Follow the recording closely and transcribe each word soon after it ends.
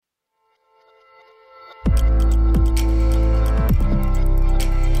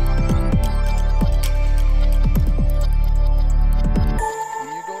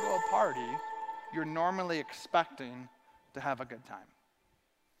you're normally expecting to have a good time.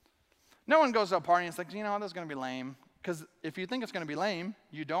 No one goes to a party and it's like, you know, this is going to be lame. Because if you think it's going to be lame,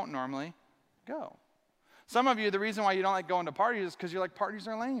 you don't normally go. Some of you, the reason why you don't like going to parties is because you're like, parties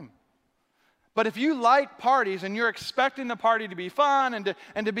are lame. But if you like parties and you're expecting the party to be fun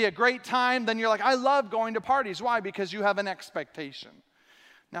and to be a great time, then you're like, I love going to parties. Why? Because you have an expectation.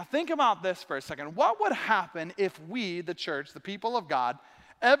 Now think about this for a second. What would happen if we, the church, the people of God,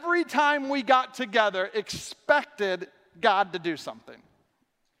 every time we got together, expected God to do something?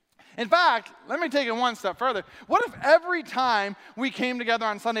 In fact, let me take it one step further. What if every time we came together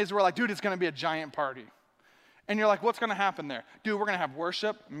on Sundays, we're like, dude, it's going to be a giant party. And you're like, what's going to happen there? Dude, we're going to have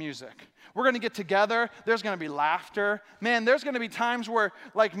worship, music. We're going to get together. There's going to be laughter. Man, there's going to be times where,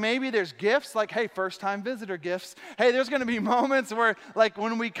 like, maybe there's gifts, like, hey, first-time visitor gifts. Hey, there's going to be moments where, like,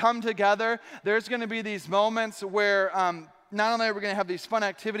 when we come together, there's going to be these moments where not only are we going to have these fun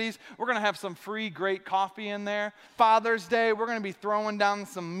activities, we're going to have some free great coffee in there. Father's Day, we're going to be throwing down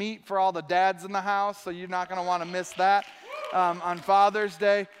some meat for all the dads in the house, so you're not going to want to miss that. On Father's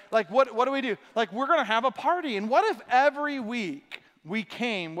Day. Like, what do we do? Like, we're going to have a party. And what if every week we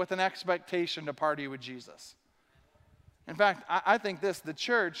came with an expectation to party with Jesus? In fact, I think the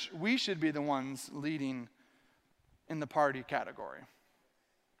church, we should be the ones leading in the party category.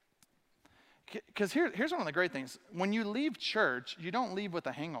 Because here's one of the great things. When you leave church, you don't leave with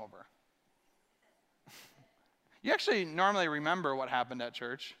a hangover. You actually normally remember what happened at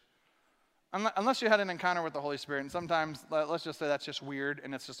church. Unless you had an encounter with the Holy Spirit, and sometimes, let's just say that's just weird,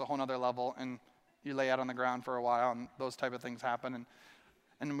 and it's just a whole nother level, and you lay out on the ground for a while, and those type of things happen,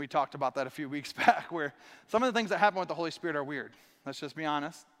 and we talked about that a few weeks back, where some of the things that happen with the Holy Spirit are weird. Let's just be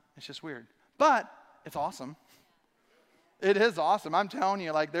honest. It's just weird. But it's awesome. It is awesome. I'm telling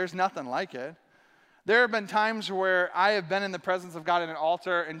you, like, there's nothing like it. There have been times where I have been in the presence of God at an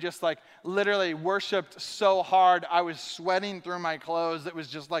altar and just like literally worshiped so hard, I was sweating through my clothes. It was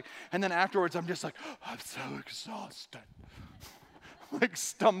just like, and then afterwards I'm just like, I'm so exhausted. Like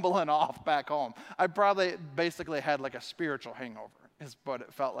stumbling off back home. I probably basically had like a spiritual hangover is what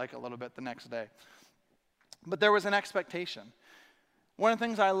it felt like a little bit the next day. But there was an expectation. One of the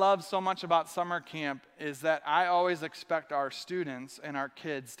things I love so much about summer camp is that I always expect our students and our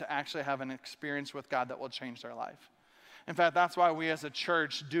kids to actually have an experience with God that will change their life. In fact, that's why we as a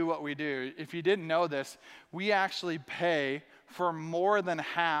church do what we do. If you didn't know this, we actually pay for more than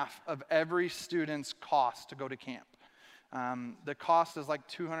half of every student's cost to go to camp. The cost is like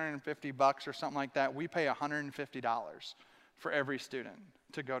 $250 or something like that. We pay $150 for every student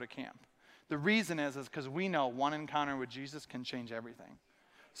to go to camp. The reason is because we know one encounter with Jesus can change everything.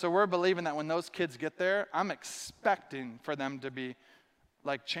 So we're believing that when those kids get there, I'm expecting for them to be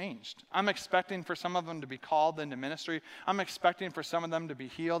like changed. I'm expecting for some of them to be called into ministry. I'm expecting for some of them to be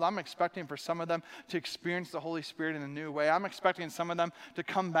healed. I'm expecting for some of them to experience the Holy Spirit in a new way. I'm expecting some of them to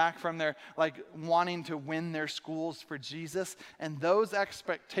come back from their like wanting to win their schools for Jesus. And those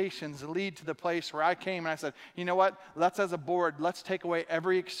expectations lead to the place where I came and I said, you know what? Let's as a board, let's take away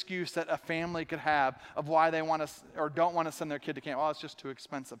every excuse that a family could have of why they want to or don't want to send their kid to camp. Oh, it's just too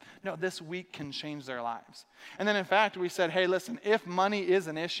expensive. No, this week can change their lives. And then in fact, we said, hey, listen, if money is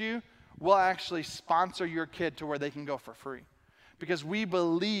an issue, we'll actually sponsor your kid to where they can go for free. Because we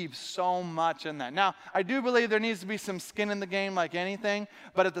believe so much in that. Now, I do believe there needs to be some skin in the game like anything,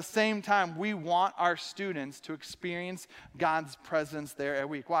 but at the same time, we want our students to experience God's presence there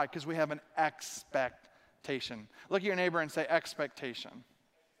every week. Why? Because we have an expectation. Look at your neighbor and say expectation.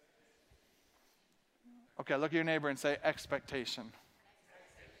 Okay, look at your neighbor and say expectation.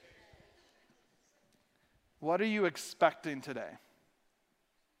 What are you expecting today?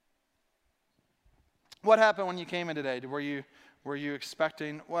 What happened when you came in today? Were you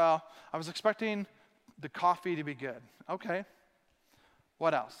expecting, well, I was expecting the coffee to be good. Okay.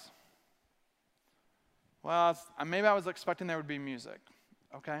 What else? Well, maybe I was expecting there would be music.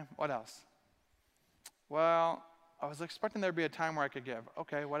 Okay. What else? Well, I was expecting there would be a time where I could give.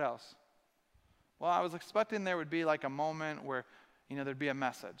 Okay. What else? Well, I was expecting there would be like a moment where, there'd be a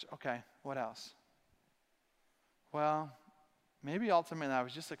message. Okay. What else? Well, maybe ultimately I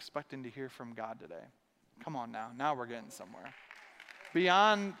was just expecting to hear from God today. Come on now. Now we're getting somewhere.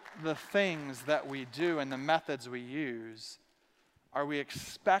 Beyond the things that we do and the methods we use, are we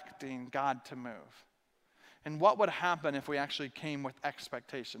expecting God to move? And what would happen if we actually came with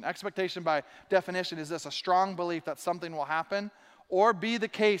expectation? Expectation by definition is this: a strong belief that something will happen or be the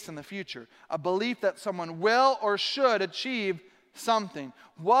case in the future. A belief that someone will or should achieve something.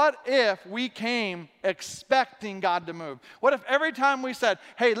 What if we came expecting God to move? What if every time we said,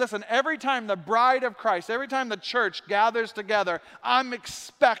 hey, listen, every time the bride of Christ, every time the church gathers together, I'm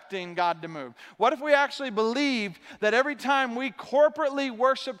expecting God to move? What if we actually believed that every time we corporately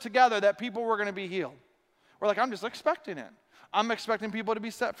worship together that people were going to be healed? We're like, I'm just expecting it. I'm expecting people to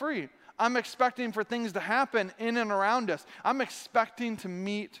be set free. I'm expecting for things to happen in and around us. I'm expecting to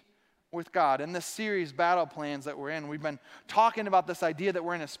meet with God. In this series, Battle Plans, that we're in, we've been talking about this idea that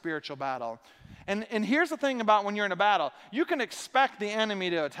we're in a spiritual battle. And here's the thing about when you're in a battle, you can expect the enemy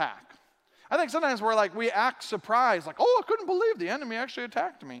to attack. I think sometimes we act surprised, like, oh, I couldn't believe the enemy actually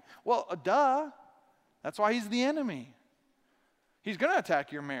attacked me. Well, duh. That's why he's the enemy. He's going to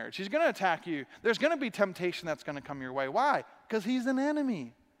attack your marriage. He's going to attack you. There's going to be temptation that's going to come your way. Why? Because he's an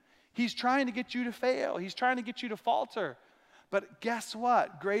enemy. He's trying to get you to fail. He's trying to get you to falter. But guess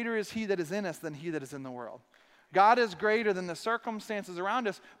what? Greater is he that is in us than he that is in the world. God is greater than the circumstances around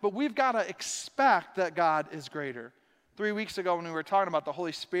us, but we've got to expect that God is greater. 3 weeks ago when we were talking about the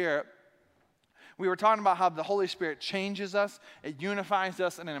Holy Spirit, we were talking about how the Holy Spirit changes us, it unifies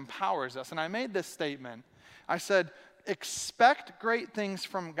us, and it empowers us. And I made this statement. I said, expect great things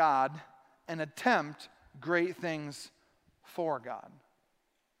from God and attempt great things for God.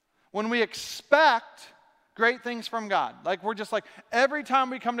 When we expect great things from God, like we're just like, every time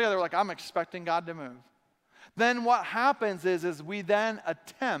we come together, we're like, I'm expecting God to move. Then what happens is we then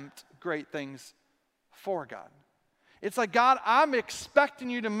attempt great things for God. It's like, God, I'm expecting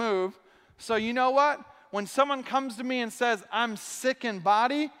you to move. So you know what? When someone comes to me and says, I'm sick in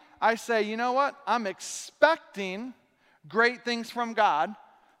body, I say, you know what? I'm expecting great things from God,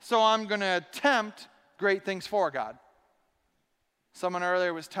 so I'm going to attempt great things for God. Someone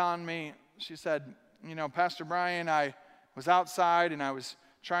earlier was telling me, she said, you know, Pastor Brian, I was outside and I was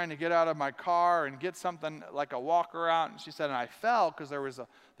trying to get out of my car and get something like a walker out. And she said, and I fell because there's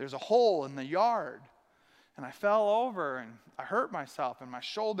a hole in the yard. And I fell over and I hurt myself and my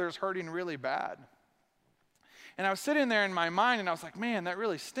shoulder's hurting really bad. And I was sitting there in my mind and I was like, man, that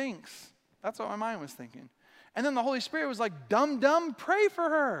really stinks. That's what my mind was thinking. And then the Holy Spirit was like, dumb, pray for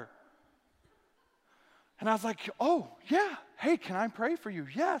her. And I was like, oh, yeah. Hey, can I pray for you?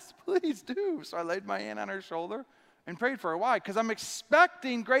 Yes, please do. So I laid my hand on her shoulder and prayed for her. Why? Because I'm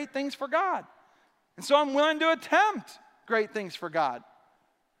expecting great things for God. And so I'm willing to attempt great things for God.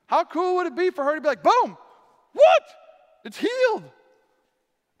 How cool would it be for her to be like, boom, what? It's healed.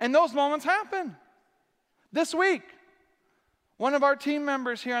 And those moments happen. This week, one of our team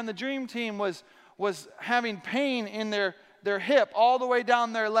members here on the Dream Team was having pain in their hip all the way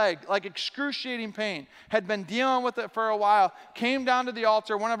down their leg, like excruciating pain, had been dealing with it for a while, came down to the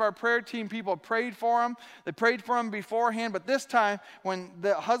altar. One of our prayer team people prayed for him. They prayed for him beforehand, but this time when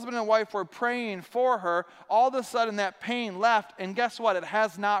the husband and wife were praying for her, all of a sudden that pain left, and guess what? It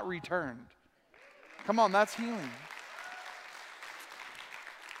has not returned. Come on, that's healing.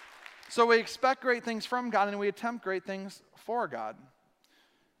 So we expect great things from God and we attempt great things for God.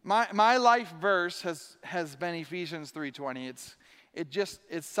 My life verse has been Ephesians 3:20.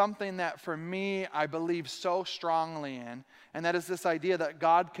 It's something that for me I believe so strongly in, and that is this idea that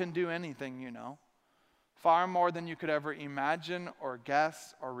God can do anything, you know, far more than you could ever imagine or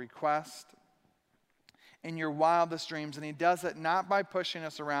guess or request in your wildest dreams. And he does it not by pushing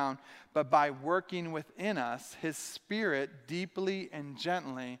us around, but by working within us, his Spirit deeply and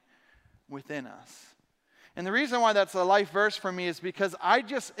gently within us. And the reason why that's a life verse for me is because I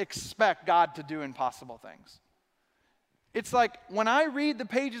just expect God to do impossible things. It's like when I read the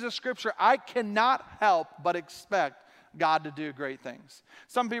pages of Scripture, I cannot help but expect God to do great things.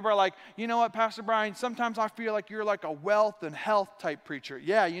 Some people are like, you know what, Pastor Brian, sometimes I feel like you're like a wealth and health type preacher.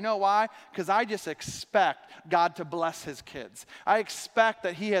 Yeah, you know why? Because I just expect God to bless his kids. I expect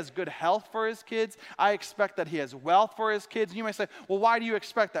that he has good health for his kids. I expect that he has wealth for his kids. And you might say, well, why do you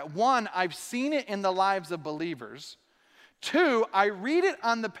expect that? One, I've seen it in the lives of believers. Two, I read it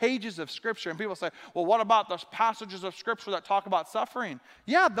on the pages of Scripture. And people say, well, what about those passages of Scripture that talk about suffering?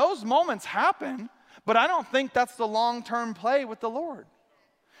 Yeah, those moments happen. But I don't think that's the long-term play with the Lord.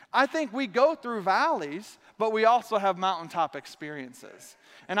 I think we go through valleys, but we also have mountaintop experiences.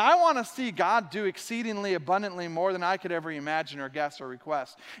 And I want to see God do exceedingly abundantly more than I could ever imagine or guess or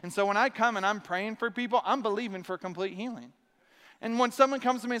request. And so when I come and I'm praying for people, I'm believing for complete healing. And when someone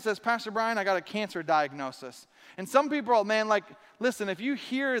comes to me and says, Pastor Brian, I got a cancer diagnosis. And some people are, man, like, listen, if you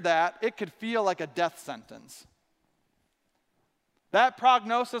hear that, it could feel like a death sentence. That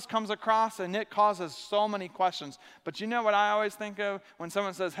prognosis comes across and it causes so many questions. But you know what I always think of when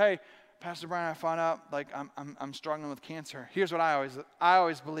someone says, hey, Pastor Brian, I found out like I'm struggling with cancer. Here's what I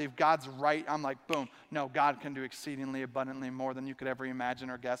always believe, God's right. I'm like, boom, no, God can do exceedingly abundantly more than you could ever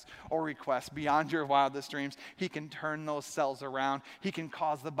imagine or guess or request, beyond your wildest dreams. He can turn those cells around. He can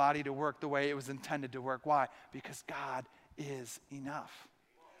cause the body to work the way it was intended to work. Why? Because God is enough.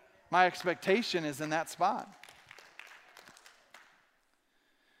 My expectation is in that spot.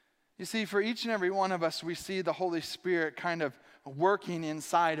 You see, for each and every one of us, we see the Holy Spirit kind of working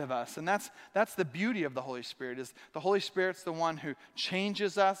inside of us. And that's the beauty of the Holy Spirit, is the Holy Spirit's the one who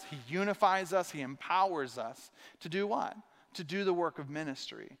changes us, He unifies us, He empowers us to do what? To do the work of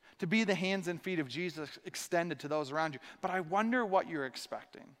ministry, to be the hands and feet of Jesus extended to those around you. But I wonder what you're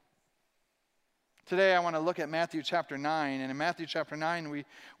expecting. Today I want to look at Matthew chapter 9, and in Matthew chapter 9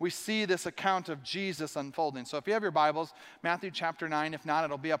 we see this account of Jesus unfolding. So if you have your Bibles, Matthew chapter 9, if not,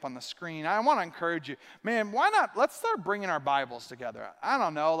 it'll be up on the screen. I want to encourage you, man, why not, let's start bringing our Bibles together. I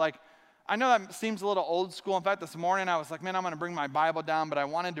don't know, like, I know that seems a little old school. In fact, this morning I was like, man, I'm going to bring my Bible down, but I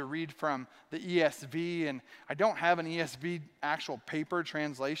wanted to read from the ESV, and I don't have an ESV actual paper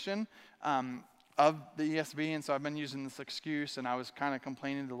translation of the ESV, and so I've been using this excuse, and I was kind of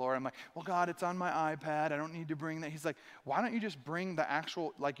complaining to the Lord. I'm like, well, God, it's on my iPad. I don't need to bring that. He's like, why don't you just bring the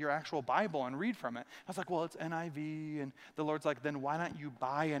actual, like your actual Bible and read from it? I was like, well, it's NIV, and the Lord's like, then why don't you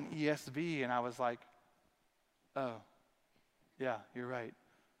buy an ESV? And I was like, oh, yeah, you're right.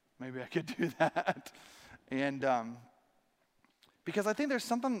 Maybe I could do that. And because I think there's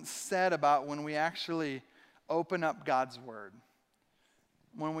something said about when we actually open up God's Word,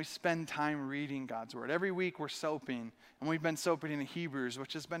 when we spend time reading God's Word. Every week we're soaping, and we've been soaping in Hebrews,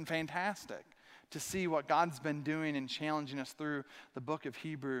 which has been fantastic to see what God's been doing and challenging us through the book of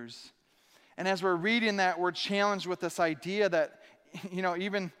Hebrews. And as we're reading that, we're challenged with this idea that, you know,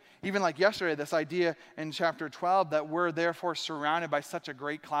 even like yesterday, this idea in chapter 12 that we're therefore surrounded by such a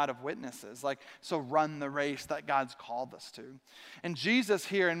great cloud of witnesses. Like, so run the race that God's called us to. And Jesus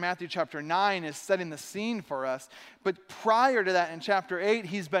here in Matthew chapter 9 is setting the scene for us. But prior to that, in chapter 8,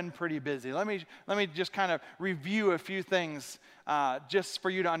 he's been pretty busy. Let me just kind of review a few things just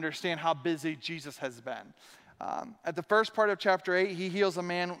for you to understand how busy Jesus has been. At the first part of chapter 8, he heals a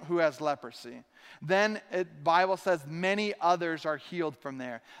man who has leprosy. Then the Bible says many others are healed from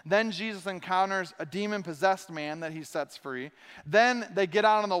there. Then Jesus encounters a demon-possessed man that he sets free. Then they get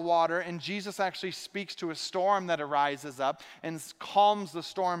out on the water, and Jesus actually speaks to a storm that arises up and calms the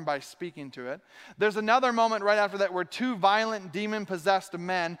storm by speaking to it. There's another moment right after that where two violent demon-possessed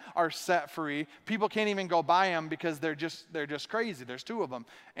men are set free. People can't even go by them because they're just crazy. There's two of them,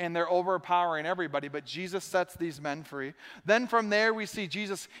 and they're overpowering everybody, but Jesus sets these men free. Then from there we see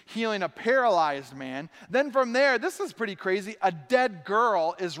Jesus healing a paralyzed man. Then from there, this is pretty crazy, a dead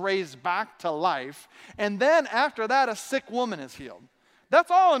girl is raised back to life. And then after that, a sick woman is healed. That's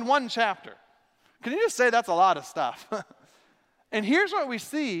all in one chapter. Can you just say that's a lot of stuff? And here's what we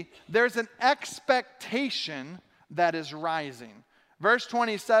see. There's an expectation that is rising. Verse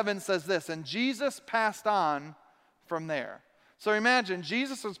 27 says this, and Jesus passed on from there. So imagine,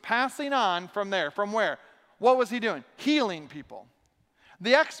 Jesus was passing on from there. From where? What was he doing? Healing people.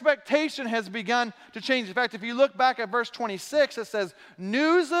 The expectation has begun to change. In fact, if you look back at verse 26, it says,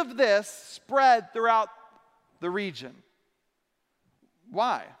 news of this spread throughout the region.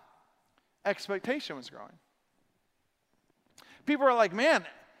 Why? Expectation was growing. People are like, man,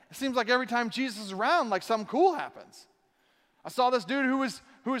 it seems like every time Jesus is around, like something cool happens. I saw this dude who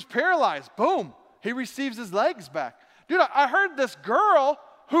was paralyzed. Boom, he receives his legs back. Dude, I heard this girl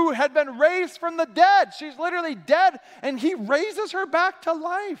who had been raised from the dead. She's literally dead, and he raises her back to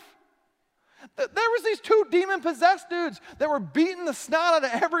life. There was these two demon-possessed dudes that were beating the snot out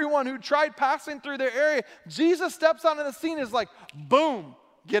of everyone who tried passing through their area. Jesus steps onto the scene and is like, boom,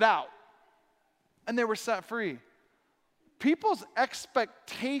 get out. And they were set free. People's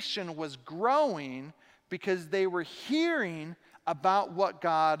expectation was growing because they were hearing about what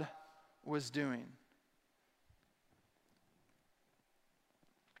God was doing.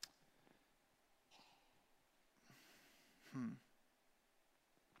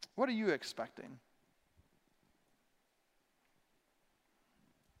 What are you expecting?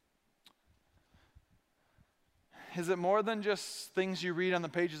 Is it more than just things you read on the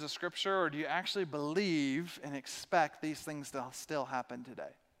pages of Scripture, or do you actually believe and expect these things to still happen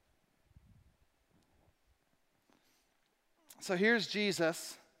today? So here's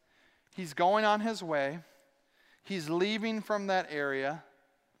Jesus. He's going on his way. He's leaving from that area.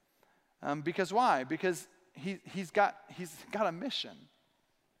 Because why? Because he's got a mission.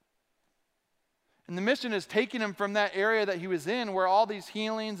 And the mission is taking him from that area that he was in where all these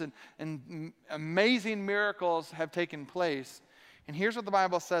healings and amazing miracles have taken place. And here's what the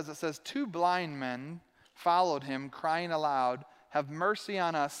Bible says. It says, 2 blind men followed him, crying aloud, "Have mercy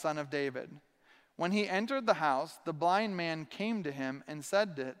on us, Son of David." When he entered the house, the blind man came to him and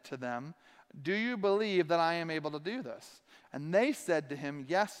said to them, "Do you believe that I am able to do this?" And they said to him,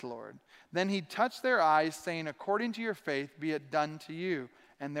 "Yes, Lord." Then he touched their eyes, saying, "According to your faith, be it done to you."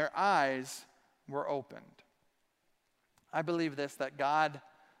 And their eyes were opened. I believe this, that God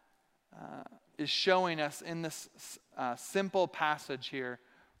is showing us in this simple passage here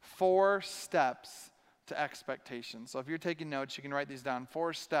 4 steps to expectation. So if you're taking notes, you can write these down.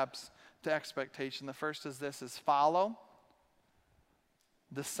 4 steps to expectation. The first is this, is follow.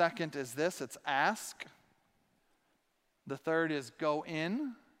 The second is this, it's ask. The third is go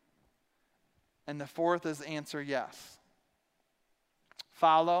in. And the fourth is answer yes.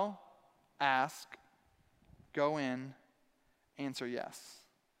 Follow, ask, go in, answer yes.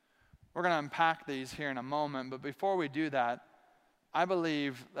 We're going to unpack these here in a moment, but before we do that, I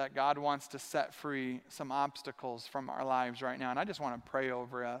believe that God wants to set free some obstacles from our lives right now, and I just want to pray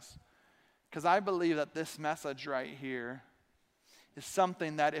over us, because I believe that this message right here is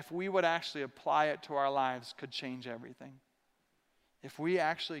something that if we would actually apply it to our lives could change everything. If we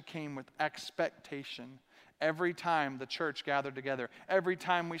actually came with expectation every time the church gathered together, every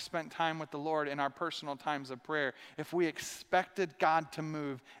time we spent time with the Lord in our personal times of prayer, if we expected God to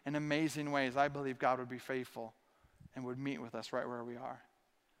move in amazing ways, I believe God would be faithful and would meet with us right where we are.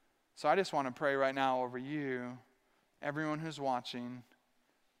 So I just want to pray right now over you, everyone who's watching,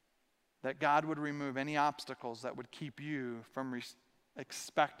 that God would remove any obstacles that would keep you from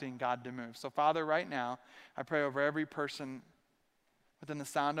expecting God to move. So Father, right now, I pray over every person within the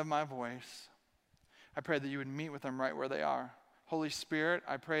sound of my voice. I pray that you would meet with them right where they are. Holy Spirit,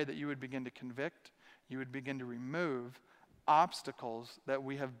 I pray that you would begin to convict, you would begin to remove obstacles that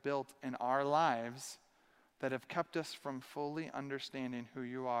we have built in our lives that have kept us from fully understanding who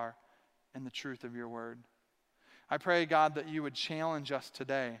you are and the truth of your word. I pray, God, that you would challenge us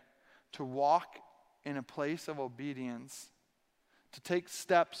today to walk in a place of obedience, to take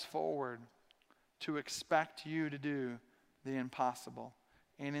steps forward, to expect you to do the impossible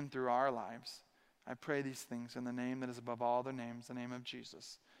in and through our lives. I pray these things in the name that is above all other names, the name of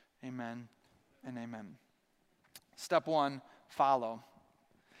Jesus. Amen and amen. Step 1, follow.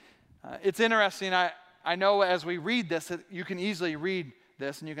 It's interesting. I know as we read this, you can easily read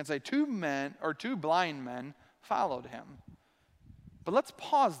this and you can say 2 blind men followed him. But let's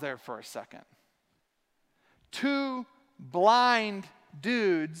pause there for a second. 2 blind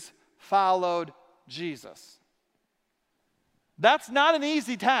dudes followed Jesus. That's not an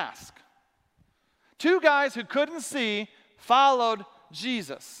easy task. 2 guys who couldn't see followed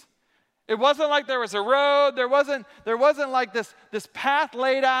Jesus. It wasn't like there was a road. There wasn't like this path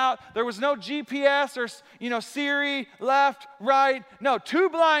laid out. There was no GPS or Siri, left, right. No, 2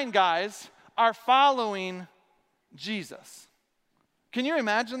 blind guys are following Jesus. Can you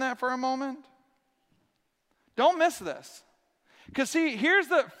imagine that for a moment? Don't miss this. Because see, here's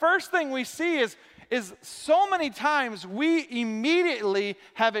the first thing we see is so many times we immediately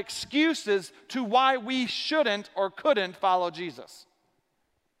have excuses to why we shouldn't or couldn't follow Jesus.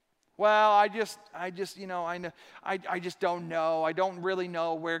 Well, I just don't know. I don't really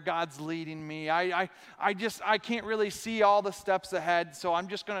know where God's leading me. I can't really see all the steps ahead, so I'm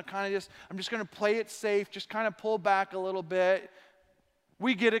just going to play it safe, just kind of pull back a little bit.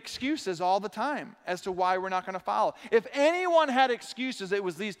 We get excuses all the time as to why we're not going to follow. If anyone had excuses, it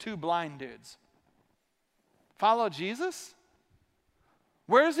was these 2 blind dudes. Follow Jesus?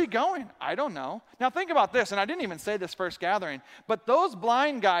 Where is he going? I don't know. Now think about this, and I didn't even say this first gathering, but those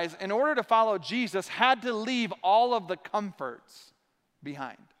blind guys, in order to follow Jesus, had to leave all of the comforts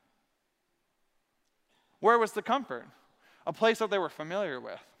behind. Where was the comfort? A place that they were familiar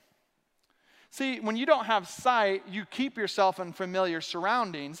with. See, when you don't have sight, you keep yourself in familiar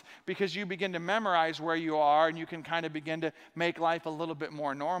surroundings because you begin to memorize where you are and you can kind of begin to make life a little bit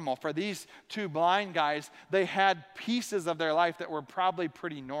more normal. For these 2 blind guys, they had pieces of their life that were probably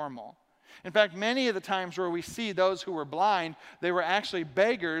pretty normal. In fact, many of the times where we see those who were blind, they were actually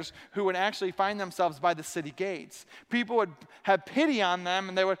beggars who would actually find themselves by the city gates. People would have pity on them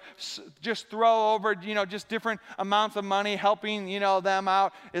and they would just throw over, just different amounts of money, helping, them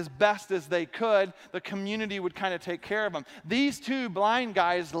out as best as they could. The community would kind of take care of them. These 2 blind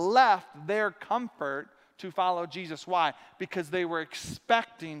guys left their comfort to follow Jesus. Why? Because they were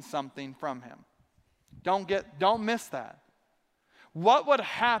expecting something from him. Don't miss that. What would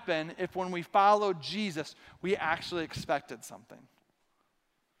happen if when we followed Jesus, we actually expected something?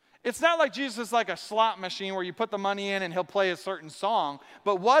 It's not like Jesus is like a slot machine where you put the money in and he'll play a certain song.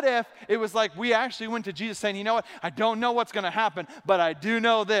 But what if it was like we actually went to Jesus saying, you know what, I don't know what's going to happen, but I do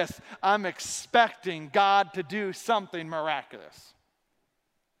know this. I'm expecting God to do something miraculous.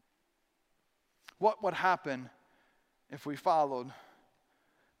 What would happen if we followed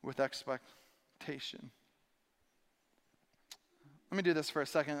with expectation? Let me do this for a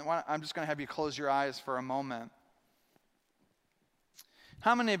second. I'm just going to have you close your eyes for a moment.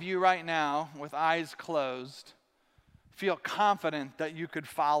 How many of you right now, with eyes closed, feel confident that you could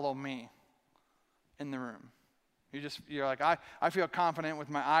follow me in the room? You're like, I feel confident with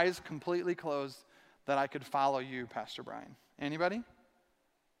my eyes completely closed that I could follow you, Pastor Brian. Anybody?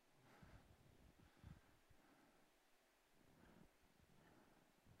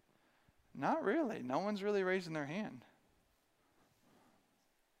 Not really. No one's really raising their hand.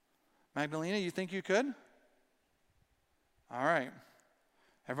 Magdalena, you think you could? All right.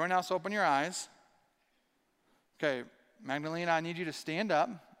 Everyone else, open your eyes. Okay, Magdalena, I need you to stand up.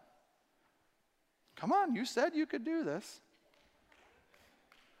 Come on, you said you could do this.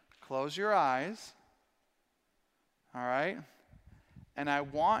 Close your eyes. All right? And I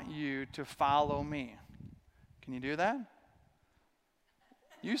want you to follow me. Can you do that?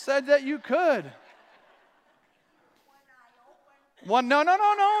 You said that you could.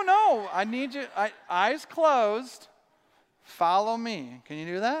 No. I need you, eyes closed. Follow me. Can you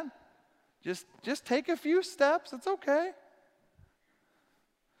do that? Just take a few steps. It's okay.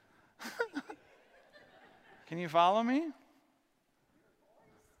 Can you follow me?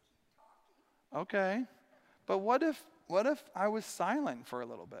 Okay. But what if I was silent for a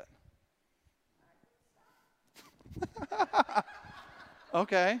little bit?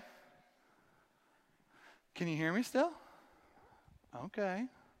 Okay. Can you hear me still? Okay.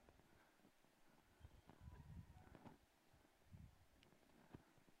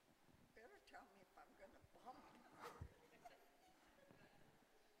 Better tell me if I'm going to bump.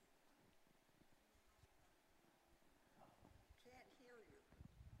 Can't hear you.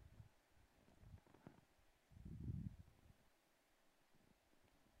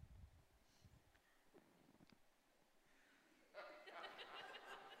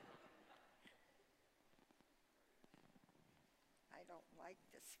 I don't like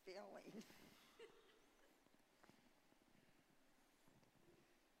this feeling.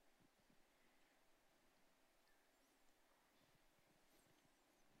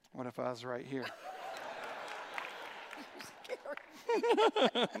 What if I was right here?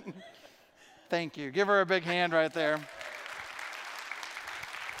 Thank you. Give her a big hand right there.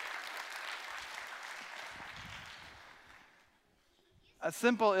 A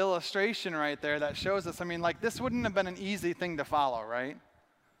simple illustration right there that shows us, this wouldn't have been an easy thing to follow, right?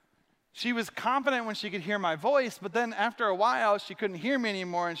 She was confident when she could hear my voice, but then after a while, she couldn't hear me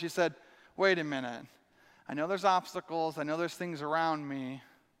anymore, and she said, wait a minute. I know there's obstacles. I know there's things around me.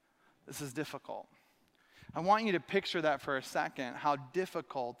 This is difficult. I want you to picture that for a second, how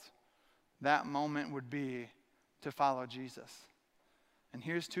difficult that moment would be to follow Jesus. And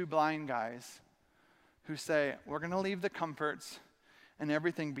here's two blind guys who say, we're going to leave the comforts and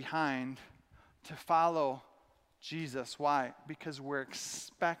everything behind to follow Jesus. Why? Because we're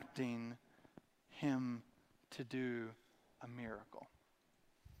expecting him to do a miracle.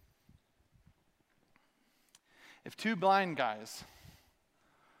 If two blind guys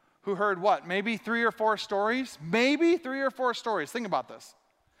who heard what? Maybe 3 or 4 stories? Maybe 3 or 4 stories. Think about this.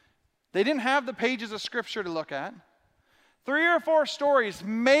 They didn't have the pages of Scripture to look at. 3 or 4 stories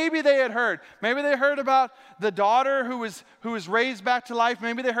maybe they had heard. Maybe they heard about the daughter who was raised back to life.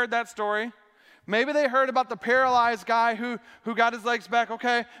 Maybe they heard that story. Maybe they heard about the paralyzed guy who got his legs back.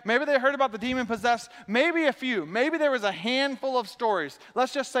 Okay. Maybe they heard about the demon-possessed. Maybe a few. Maybe there was a handful of stories.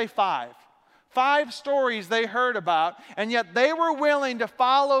 Let's just say 5. 5 stories they heard about, and yet they were willing to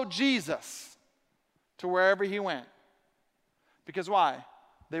follow Jesus to wherever he went. Because why?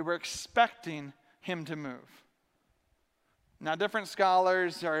 They were expecting him to move. Now, different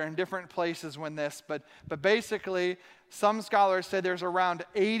scholars are in different places when this, but basically, some scholars say there's around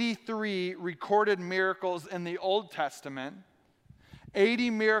 83 recorded miracles in the Old Testament, 80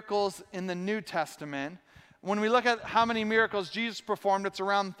 miracles in the New Testament. When we look at how many miracles Jesus performed, it's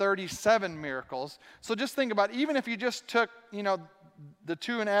around 37 miracles. So just think about, even if you just took, the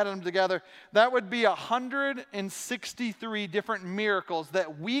 2 and added them together, that would be 163 different miracles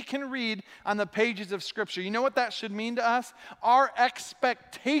that we can read on the pages of Scripture. You know what that should mean to us? Our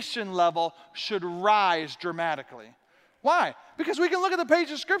expectation level should rise dramatically. Why? Because we can look at the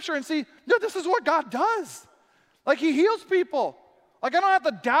pages of Scripture and see, this is what God does. Like he heals people. Like, I don't have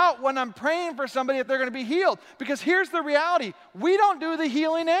to doubt when I'm praying for somebody if they're going to be healed. Because here's the reality. We don't do the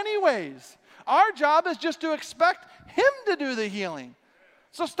healing anyways. Our job is just to expect Him to do the healing.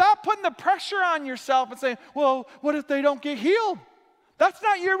 So stop putting the pressure on yourself and saying, well, what if they don't get healed? That's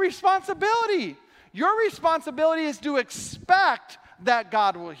not your responsibility. Your responsibility is to expect that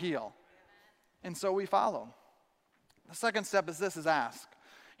God will heal. And so we follow. The second step is this, is ask.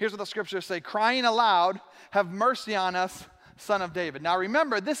 Here's what the scriptures say, crying aloud, have mercy on us, Son of David. Now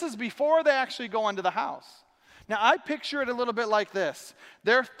remember, this is before they actually go into the house. Now I picture it a little bit like this.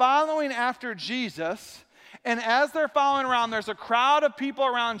 They're following after Jesus, and as they're following around, there's a crowd of people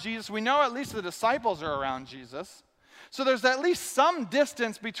around Jesus. We know at least the disciples are around Jesus. So there's at least some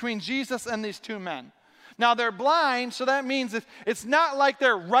distance between Jesus and these two men. Now they're blind, so that means it's not like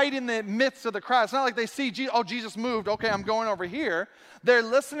they're right in the midst of the crowd. It's not like they see, Jesus moved, okay, I'm going over here. They're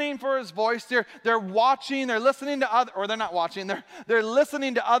listening for His voice. They're watching, they're listening to others, or they're not watching, they're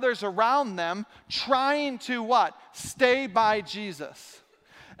listening to others around them, trying to what? Stay by Jesus.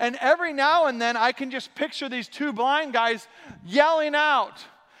 And every now and then I can just picture these two blind guys yelling out,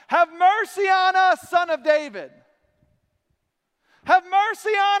 have mercy on us, Son of David. Have mercy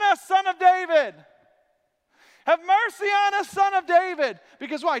on us, Son of David. Have mercy on us, Son of David.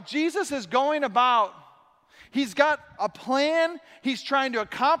 Because why? Jesus is going about. He's got a plan. He's trying to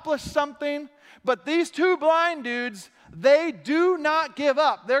accomplish something. But these two blind dudes, they do not give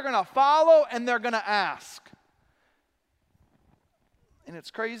up. They're going to follow and they're going to ask. And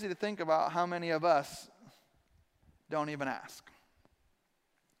it's crazy to think about how many of us don't even ask.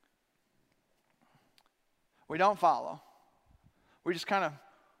 We don't follow. We just kind of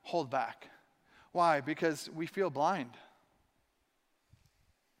hold back. Why? Because we feel blind.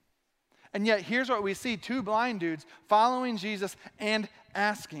 And yet, here's what we see. Two blind dudes following Jesus and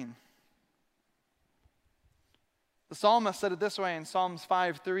asking. The psalmist said it this way in Psalms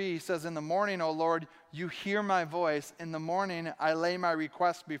 5:3. He says, in the morning, O Lord, you hear my voice. In the morning, I lay my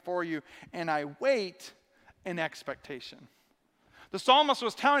request before you, and I wait in expectation. The psalmist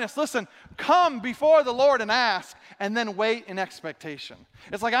was telling us, listen, come before the Lord and ask, and then wait in expectation.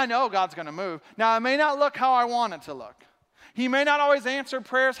 It's like, I know God's going to move. Now, it may not look how I want it to look. He may not always answer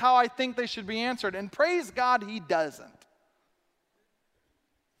prayers how I think they should be answered. And praise God, He doesn't.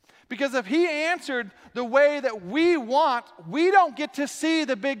 Because if He answered the way that we want, we don't get to see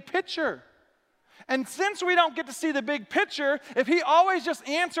the big picture. And since we don't get to see the big picture, if He always just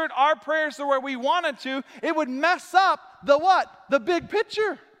answered our prayers the way we wanted to, it would mess up the what? The big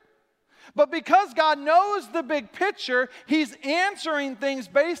picture. But because God knows the big picture, He's answering things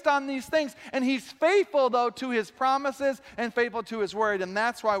based on these things. And He's faithful, though, to His promises and faithful to His word. And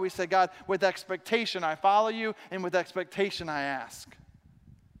that's why we say, God, with expectation I follow you, and with expectation I ask.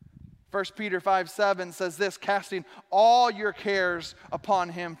 1 Peter 5:7 says this, casting all your cares upon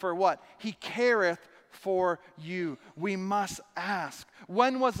Him for what? He careth for you. We must ask.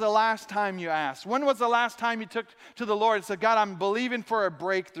 When was the last time you asked? When was the last time you took to the Lord and said, God, I'm believing for a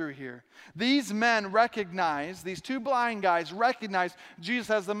breakthrough here? These men recognize, these two blind guys recognize Jesus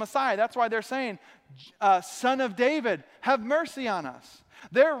as the Messiah. That's why they're saying, Son of David, have mercy on us.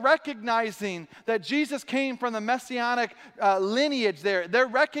 They're recognizing that Jesus came from the messianic lineage there. They're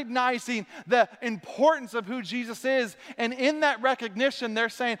recognizing the importance of who Jesus is. And in that recognition, they're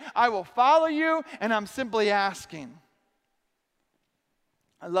saying, I will follow you, and I'm simply asking.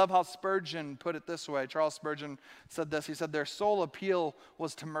 I love how Spurgeon put it this way. Charles Spurgeon said this. He said, their sole appeal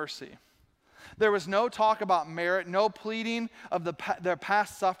was to mercy. There was no talk about merit, no pleading of their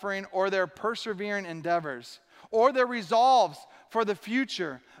past suffering or their persevering endeavors or their resolves for the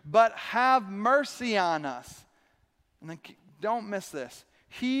future, but have mercy on us. And then don't miss this.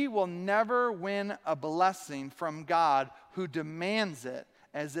 He will never win a blessing from God who demands it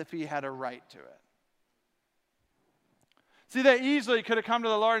as if He had a right to it. See, they easily could have come to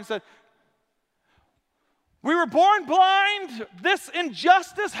the Lord and said, we were born blind. This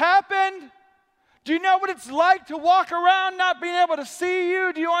injustice happened. Do you know what it's like to walk around not being able to see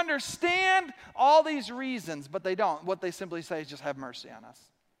you? Do you understand all these reasons? But they don't. What they simply say is just have mercy on us.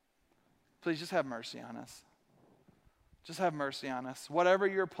 Please just have mercy on us. Just have mercy on us. Whatever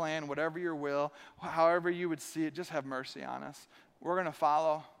your plan, whatever your will, however you would see it, just have mercy on us. We're going to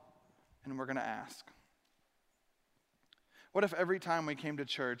follow and we're going to ask. What if every time we came to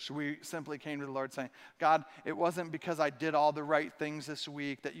church, we simply came to the Lord saying, God, it wasn't because I did all the right things this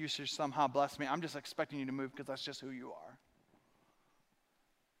week that you should somehow bless me. I'm just expecting you to move because that's just who you are.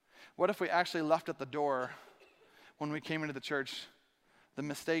 What if we actually left at the door when we came into the church the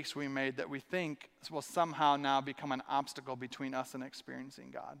mistakes we made that we think will somehow now become an obstacle between us and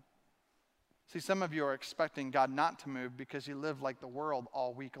experiencing God? See, some of you are expecting God not to move because you live like the world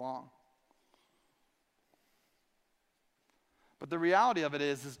all week long. But the reality of it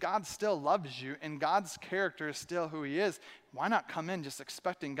is God still loves you, and God's character is still who he is. Why not come in just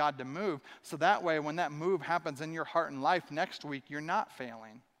expecting God to move? So that way, when that move happens in your heart and life next week, you're not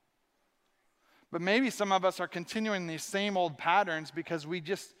failing. But maybe some of us are continuing these same old patterns because we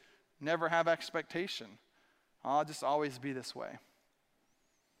just never have expectation. I'll just always be this way.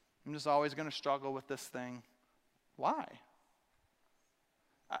 I'm just always going to struggle with this thing. Why?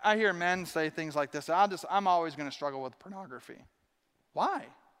 I hear men say things like this, I'm always going to struggle with pornography. Why?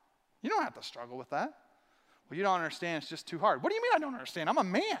 You don't have to struggle with that. Well, you don't understand, it's just too hard. What do you mean I don't understand? I'm a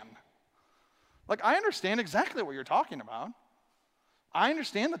man. Like, I understand exactly what you're talking about. I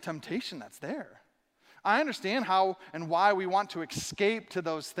understand the temptation that's there. I understand how and why we want to escape to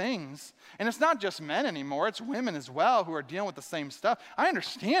those things. And it's not just men anymore, it's women as well who are dealing with the same stuff. I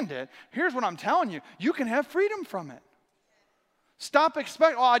understand it. Here's what I'm telling you. You can have freedom from it. Stop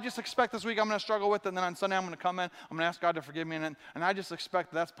I just expect this week I'm going to struggle with it, and then on Sunday I'm going to come in, I'm going to ask God to forgive me, and I just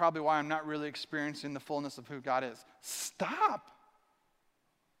expect that's probably why I'm not really experiencing the fullness of who God is. Stop.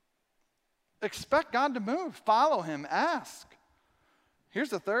 Expect God to move. Follow him. Ask. Here's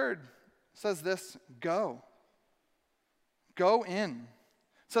the third. It says this, go. Go in.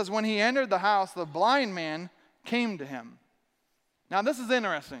 It says, when he entered the house, the blind man came to him. Now, this is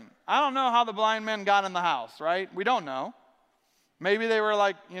interesting. I don't know how the blind man got in the house, right? We don't know. Maybe they were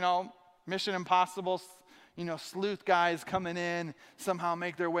like, Mission Impossible, sleuth guys coming in, somehow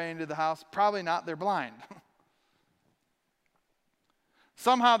make their way into the house. Probably not, they're blind.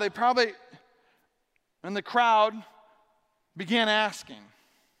 Somehow they probably, in the crowd, began asking,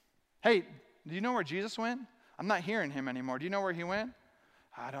 hey, do you know where Jesus went? I'm not hearing him anymore. Do you know where he went?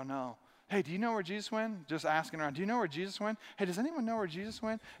 I don't know. Hey, do you know where Jesus went? Just asking around. Do you know where Jesus went? Hey, does anyone know where Jesus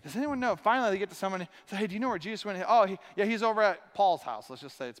went? Does anyone know? Finally, they get to someone and say, hey, do you know where Jesus went? Oh, he's over at Paul's house. Let's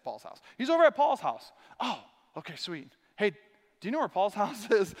just say it's Paul's house. He's over at Paul's house. Oh, okay, sweet. Hey, do you know where Paul's house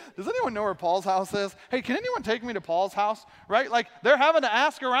is? Does anyone know where Paul's house is? Hey, can anyone take me to Paul's house? Right? Like, they're having to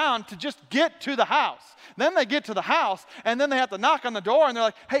ask around to just get to the house. Then they get to the house, and then they have to knock on the door, and they're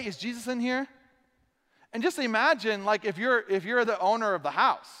like, hey, is Jesus in here? And just imagine, like, if you're the owner of the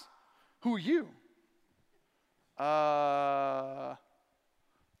house, who are you? Have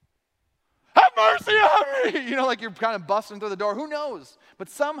mercy on me! Like you're kind of busting through the door. Who knows?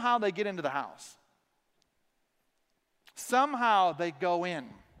 But somehow they get into the house. Somehow they go in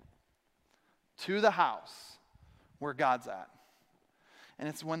to the house where God's at. And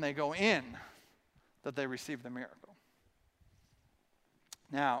it's when they go in that they receive the miracle.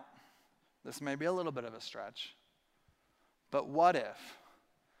 Now, this may be a little bit of a stretch, but what if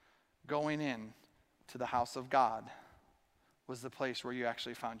going in to the house of God was the place where you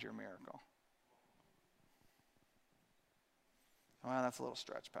actually found your miracle? Well, that's a little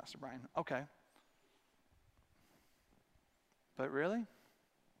stretch, Pastor Brian. Okay. But really?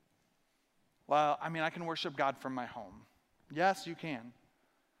 Well, I can worship God from my home. Yes, you can.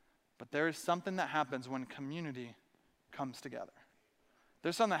 But there is something that happens when community comes together.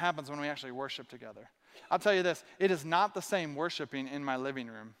 There's something that happens when we actually worship together. I'll tell you this, it is not the same worshiping in my living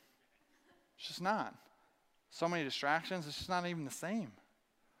room. It's just not. So many distractions, it's just not even the same.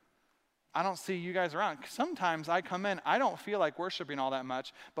 I don't see you guys around. Sometimes I come in, I don't feel like worshiping all that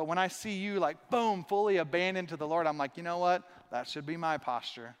much, but when I see you like, boom, fully abandoned to the Lord, I'm like, you know what? That should be my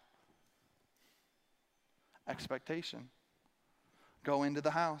posture. Expectation. Go into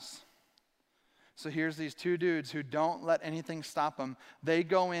the house. So here's these two dudes who don't let anything stop them. They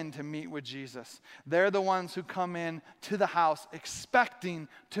go in to meet with Jesus. They're the ones who come in to the house expecting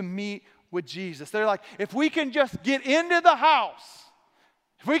to meet with Jesus. They're like, if we can just get into the house,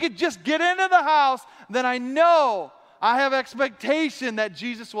 if we could just get into the house, then I know I have expectation that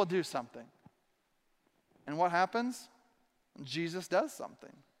Jesus will do something. And what happens? Jesus does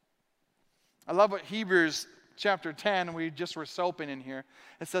something. I love what Hebrews chapter 10, we just were soaping in here.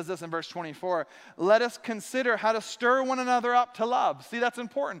 It says this in verse 24, let us consider how to stir one another up to love. See, that's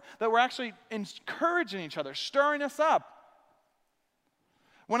important, that we're actually encouraging each other, stirring us up.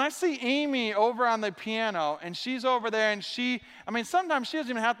 When I see Amy over on the piano, and she's over there, and sometimes she doesn't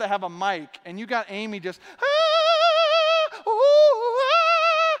even have to have a mic, and you got Amy just,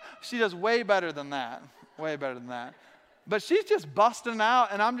 she does way better than that, way better than that. But she's just busting out,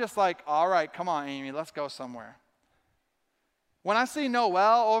 and I'm just like, all right, come on, Amy, let's go somewhere. When I see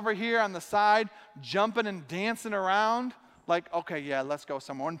Noel over here on the side jumping and dancing around, like, okay, yeah, let's go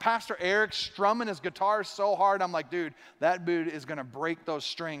somewhere. When Pastor Eric's strumming his guitar so hard, I'm like, dude, that dude is going to break those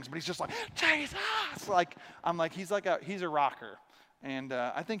strings. But he's just like, Jesus! I'm like, he's a rocker. And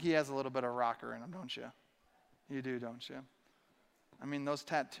I think he has a little bit of rocker in him, don't you? You do, don't you? I mean, those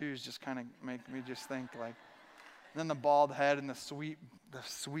tattoos just kind of make me just think like, and then the bald head and the sweet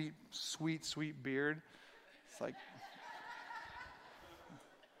beard. It's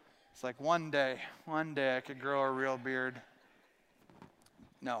like one day I could grow a real beard.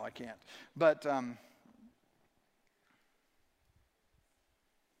 No, I can't. But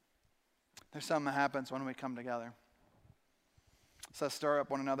there's something that happens when we come together. It says, stir up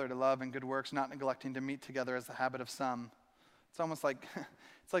one another to love and good works, not neglecting to meet together as the habit of some. It's almost like,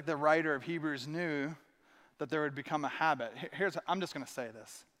 it's like the writer of Hebrews knew that there would become a habit. I'm just going to say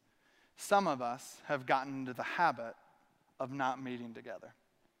this. Some of us have gotten into the habit of not meeting together.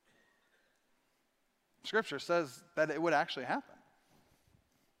 Scripture says that it would actually happen,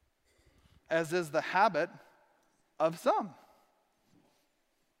 as is the habit of some.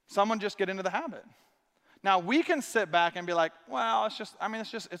 Someone just get into the habit. Now, we can sit back and be like, well, it's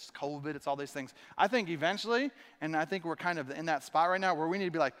COVID, it's all these things. I think eventually, and I think we're kind of in that spot right now where we need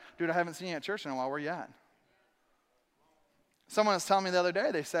to be like, dude, I haven't seen you at church in a while, where you at? Someone was telling me the other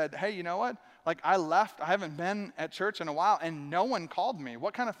day, they said, hey, you know what? Like, I left, I haven't been at church in a while, and no one called me.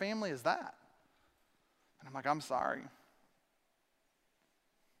 What kind of family is that? And I'm like, I'm sorry.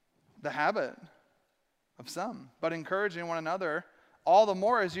 The habit of some, but encouraging one another all the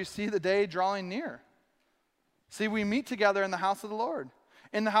more as you see the day drawing near. See, we meet together in the house of the Lord.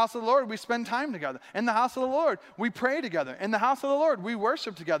 In the house of the Lord, we spend time together. In the house of the Lord, we pray together. In the house of the Lord, we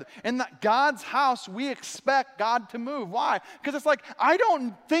worship together. In God's house, we expect God to move. Why? Because it's like, I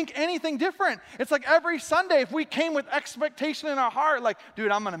don't think anything different. It's like every Sunday, if we came with expectation in our heart, like,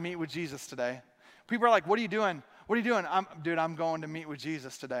 dude, I'm going to meet with Jesus today. People are like, what are you doing? What are you doing? I'm going to meet with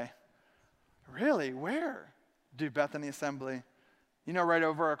Jesus today. Really? Where? Dude, Bethany Assembly. You know, right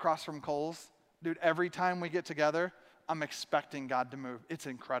over across from Kohl's? Dude, every time we get together, I'm expecting God to move. It's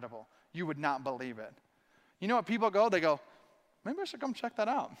incredible. You would not believe it. You know what people go? They go, maybe I should come check that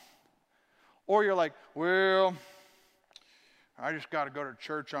out. Or you're like, well, I just got to go to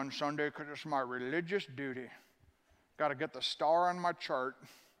church on Sunday because it's my religious duty. Got to get the star on my chart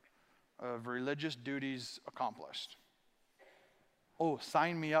of religious duties accomplished. Oh,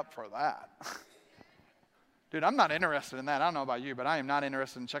 sign me up for that. Dude, I'm not interested in that. I don't know about you, but I am not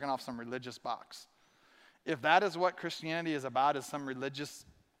interested in checking off some religious box. If that is what Christianity is about, is some religious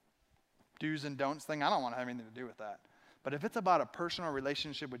do's and don'ts thing, I don't want to have anything to do with that. But if it's about a personal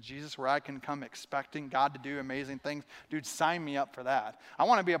relationship with Jesus where I can come expecting God to do amazing things, dude, sign me up for that. I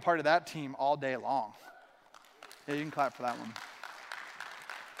want to be a part of that team all day long. Yeah, you can clap for that one.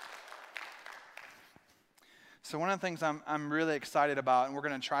 So one of the things I'm really excited about, and we're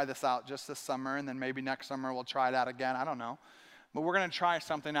going to try this out just this summer, and then maybe next summer we'll try it out again, I don't know. But we're going to try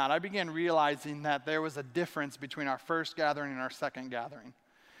something out. I began realizing that there was a difference between our first gathering and our second gathering.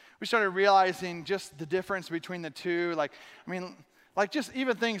 We started realizing just the difference between the two. Like just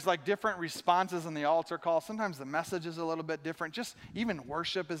even things like different responses in the altar call. Sometimes the message is a little bit different. Just even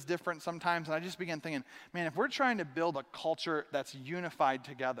worship is different sometimes. And I just began thinking, man, if we're trying to build a culture that's unified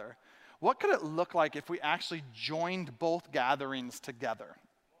together, what could it look like if we actually joined both gatherings together?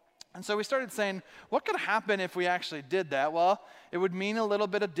 And so we started saying, what could happen if we actually did that? Well, it would mean a little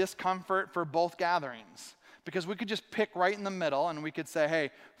bit of discomfort for both gatherings, because we could just pick right in the middle and we could say, hey,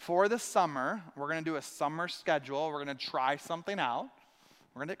 for the summer, we're going to do a summer schedule. We're going to try something out.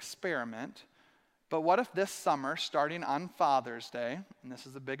 We're going to experiment. But what if this summer, starting on Father's Day, and this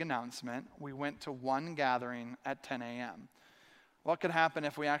is a big announcement, we went to one gathering at 10 a.m.? What could happen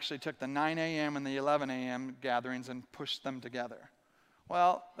if we actually took the 9 a.m. and the 11 a.m. gatherings and pushed them together?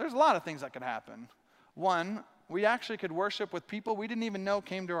 Well, there's a lot of things that could happen. One, we actually could worship with people we didn't even know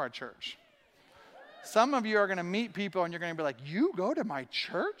came to our church. Some of you are going to meet people and you're going to be like, you go to my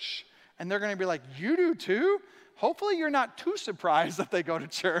church? And they're going to be like, you do too? Hopefully you're not too surprised that they go to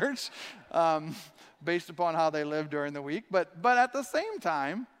church based upon how they live during the week. But at the same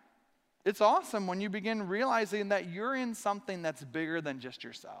time, it's awesome when you begin realizing that you're in something that's bigger than just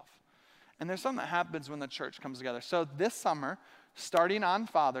yourself. And there's something that happens when the church comes together. So this summer, starting on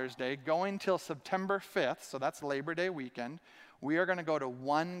Father's Day, going till September 5th, so that's Labor Day weekend, we are going to go to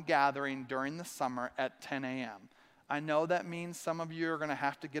one gathering during the summer at 10 a.m. I know that means some of you are going to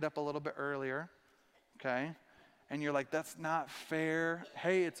have to get up a little bit earlier, okay? And you're like, that's not fair.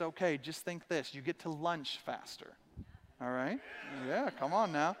 Hey, it's okay. Just think this. You get to lunch faster, all right? Yeah, come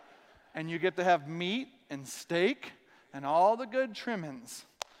on now. And you get to have meat and steak and all the good trimmings,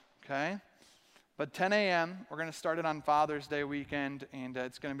 okay? But 10 a.m., we're going to start it on Father's Day weekend, and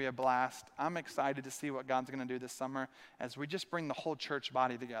it's going to be a blast. I'm excited to see what God's going to do this summer as we just bring the whole church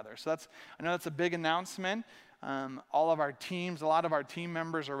body together. So I know that's a big announcement. All of our teams, a lot of our team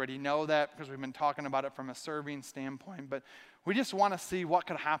members already know that because we've been talking about it from a serving standpoint. But we just want to see what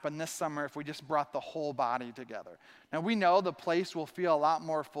could happen this summer if we just brought the whole body together. Now, we know the place will feel a lot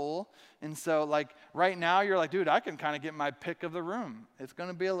more full. And so, like, right now, you're like, dude, I can kind of get my pick of the room. It's going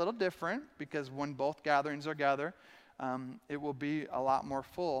to be a little different because when both gatherings are together, it will be a lot more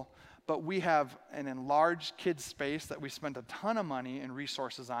full. But we have an enlarged kids space that we spent a ton of money and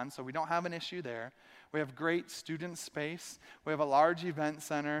resources on, so we don't have an issue there. We have great student space. We have a large event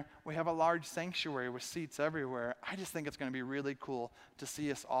center. We have a large sanctuary with seats everywhere. I just think it's going to be really cool to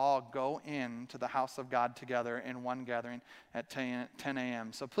see us all go into the house of God together in one gathering at 10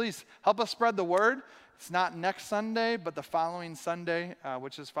 a.m. So please help us spread the word. It's not next Sunday, but the following Sunday,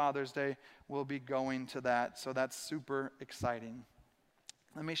 which is Father's Day, we'll be going to that. So that's super exciting.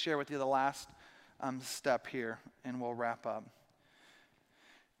 Let me share with you the last step here, and we'll wrap up.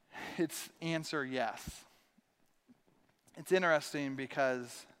 It's answer yes. It's interesting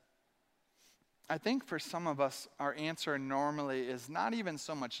because I think for some of us, our answer normally is not even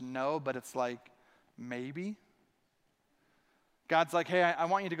so much no, but it's like maybe. God's like, hey, I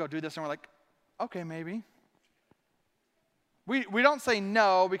want you to go do this. And we're like, okay, maybe. We don't say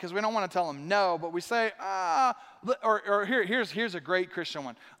no because we don't want to tell him no, but we say, here's a great Christian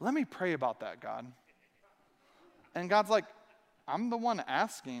one. Let me pray about that, God. And God's like, I'm the one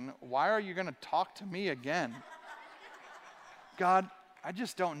asking, why are you going to talk to me again? God, I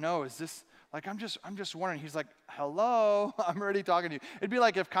just don't know. Is this, like, I'm just wondering. He's like, hello, I'm already talking to you. It'd be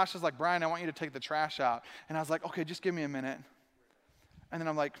like if Kasha's like, Brian, I want you to take the trash out. And I was like, okay, just give me a minute. And then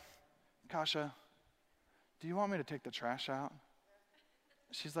I'm like, Kasha, do you want me to take the trash out?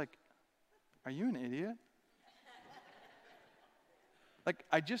 She's like, are you an idiot? Like,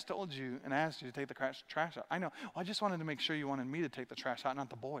 I just told you and asked you to take the trash out. I know. Well, I just wanted to make sure you wanted me to take the trash out, not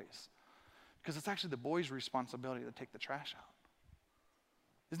the boys. Because it's actually the boys' responsibility to take the trash out.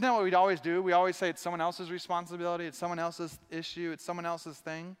 Isn't that what we'd always do? We always say it's someone else's responsibility, it's someone else's issue, it's someone else's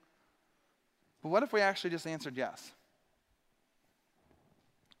thing. But what if we actually just answered yes?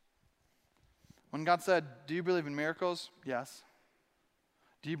 When God said, do you believe in miracles? Yes.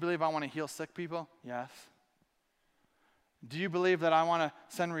 Do you believe I want to heal sick people? Yes. Do you believe that I want to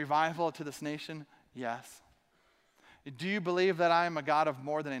send revival to this nation? Yes. Do you believe that I am a God of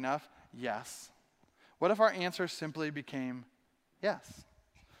more than enough? Yes. What if our answer simply became yes?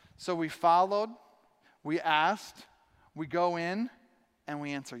 So we followed, we asked, we go in, and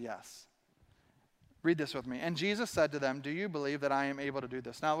we answer yes. Read this with me. And Jesus said to them, do you believe that I am able to do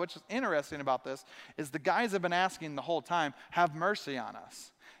this? Now, what's interesting about this is the guys have been asking the whole time, have mercy on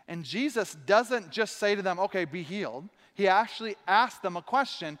us. And Jesus doesn't just say to them, okay, be healed. He actually asked them a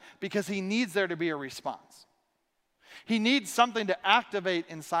question because he needs there to be a response. He needs something to activate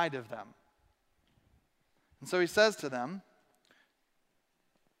inside of them. And so he says to them,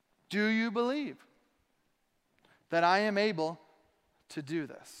 do you believe that I am able to do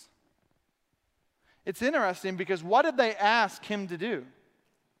this? It's interesting because what did they ask him to do?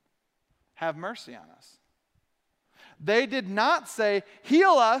 Have mercy on us. They did not say,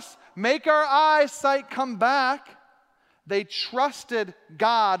 heal us, make our eyesight come back. They trusted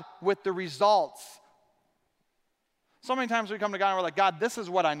God with the results. So many times we come to God and we're like, God, this is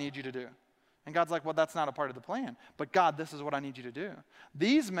what I need you to do. And God's like, well, that's not a part of the plan. But God, this is what I need you to do.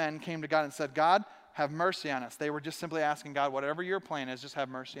 These men came to God and said, God, have mercy on us. They were just simply asking God, whatever your plan is, just have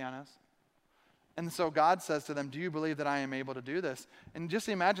mercy on us. And so God says to them, do you believe that I am able to do this? And just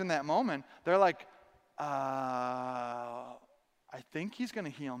imagine that moment. They're like, I think he's going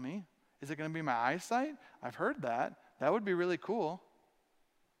to heal me. Is it going to be my eyesight? I've heard that. That would be really cool.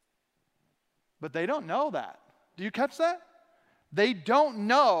 But they don't know that. Do you catch that? They don't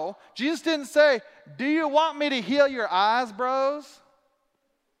know. Jesus didn't say, do you want me to heal your eyes, bros?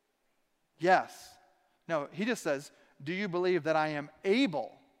 Yes. No, he just says, do you believe that I am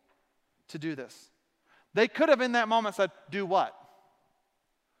able to do this? They could have in that moment said, do what?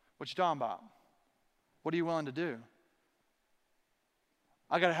 What you talking about? What are you willing to do?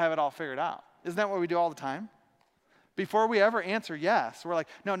 I got to have it all figured out. Isn't that what we do all the time? Before we ever answer yes, we're like,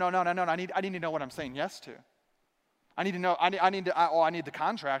 no, I need to know what I'm saying yes to. I need to know, I need the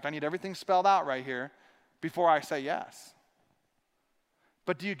contract. I need everything spelled out right here before I say yes.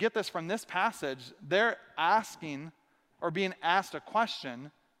 But do you get this from this passage? They're asking or being asked a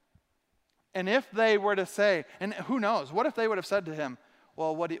question. And if they were to say, and who knows, what if they would have said to him,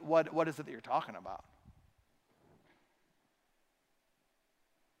 well, what is it that you're talking about?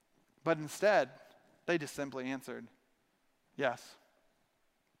 But instead, they just simply answered, yes.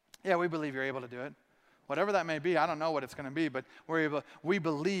 Yeah, we believe you're able to do it. whatever that may be. I don't know what it's going to be, but we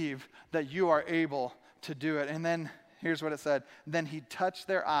believe that you are able to do it. And then here's what it said. Then he touched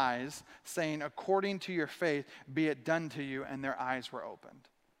their eyes, saying, according to your faith, be it done to you. And their eyes were opened.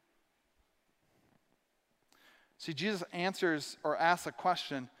 See, Jesus answers or asks a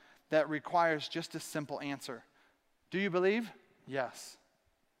question that requires just a simple answer. Do you believe? Yes.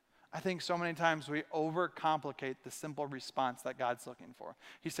 I think so many times we overcomplicate the simple response that God's looking for.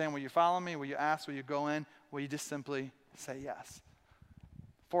 He's saying, will you follow me? Will you ask? Will you go in? Will you just simply say yes?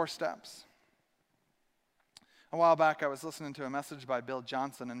 4 steps. A while back, I was listening to a message by Bill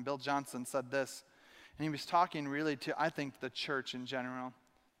Johnson, and Bill Johnson said this, and he was talking really to, I think, the church in general.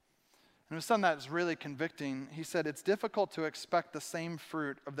 And it was something that was really convicting. He said, it's difficult to expect the same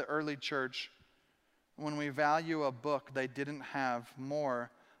fruit of the early church when we value a book they didn't have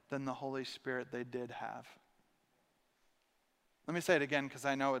more than the Holy Spirit they did have. Let me say it again because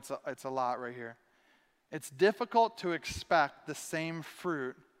I know it's a lot right here. It's difficult to expect the same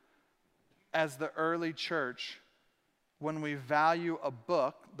fruit as the early church when we value a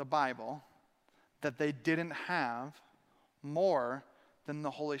book, the Bible, that they didn't have more than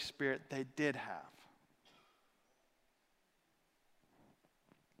the Holy Spirit they did have.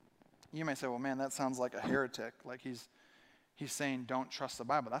 You may say, well, man, that sounds like a heretic, like he's saying don't trust the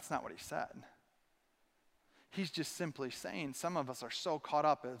Bible. That's not what he said. He's just simply saying some of us are so caught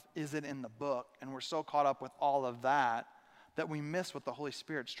up with, is it in the book? And we're so caught up with all of that we miss what the Holy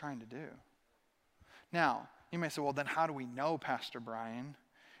Spirit's trying to do. Now, you may say, well, then how do we know, Pastor Brian,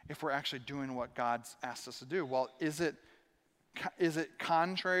 if we're actually doing what God's asked us to do? Well, is it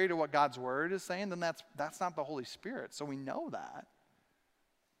contrary to what God's word is saying? Then that's not the Holy Spirit. So we know that.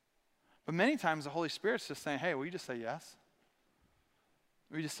 But many times the Holy Spirit's just saying, hey, will you just say yes?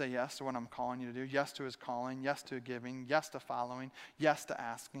 Will you just say yes to what I'm calling you to do? Yes to his calling, yes to giving, yes to following, yes to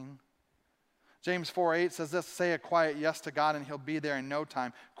asking. James 4:8 says this, say a quiet yes to God and he'll be there in no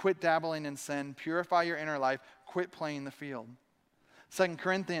time. Quit dabbling in sin, purify your inner life, quit playing the field. 2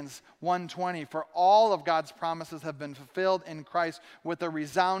 Corinthians 1:20, for all of God's promises have been fulfilled in Christ with a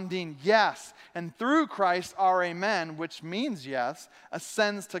resounding yes. And through Christ our amen, which means yes,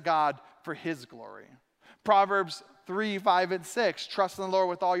 ascends to God for his glory. Proverbs 3:5-6, trust in the Lord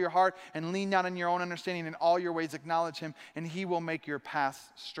with all your heart and lean not on your own understanding. In all your ways acknowledge him and he will make your paths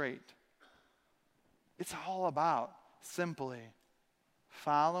straight. It's all about simply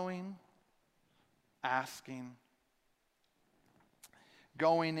following, asking,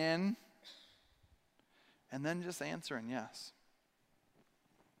 going in, and then just answering yes.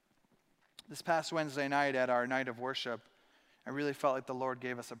 This past Wednesday night at our night of worship, I really felt like the Lord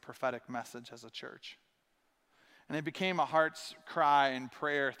gave us a prophetic message as a church. And it became a heart's cry and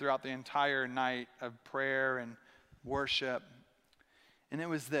prayer throughout the entire night of prayer and worship. And it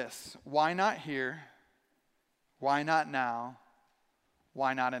was this, why not here? Why not now?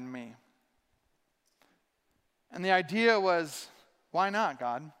 Why not in me? And the idea was, why not,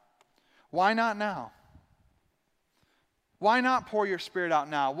 God? Why not now? Why not pour your Spirit out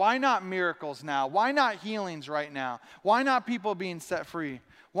now? Why not miracles now? Why not healings right now? Why not people being set free?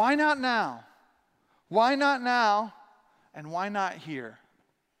 Why not now? Why not now? And why not here?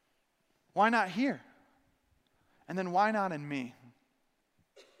 Why not here? And then why not in me?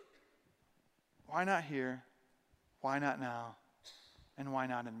 Why not here? Why not now? And why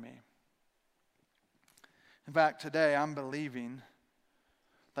not in me? In fact, today I'm believing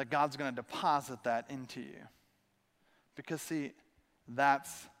that God's going to deposit that into you. Because, see,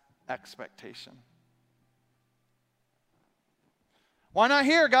 that's expectation. Why not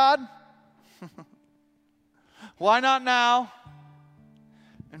here, God? Why not now?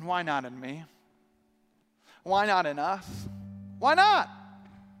 And why not in me? Why not in us? Why not?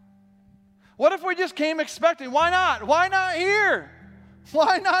 What if we just came expecting? Why not? Why not here?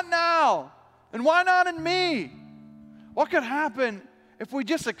 Why not now? And why not in me? What could happen if we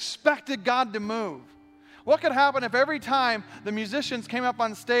just expected God to move? What could happen if every time the musicians came up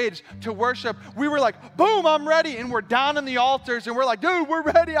on stage to worship, we were like, boom, I'm ready. And we're down in the altars and we're like, dude, we're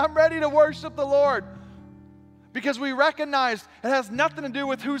ready. I'm ready to worship the Lord. Because we recognized it has nothing to do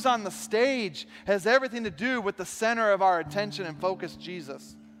with who's on the stage. It has everything to do with the center of our attention and focus,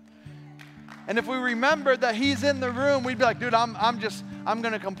 Jesus. And if we remembered that he's in the room, we'd be like, dude, I'm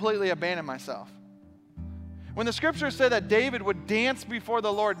going to completely abandon myself. When the scriptures say that David would dance before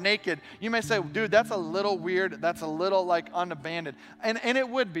the Lord naked, you may say, dude, that's a little weird. That's a little like unabandoned. And it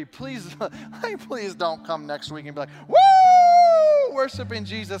would be. Please don't come next week and be like, woo, worshiping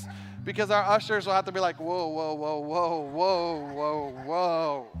Jesus. Because our ushers will have to be like, whoa, whoa, whoa, whoa, whoa, whoa,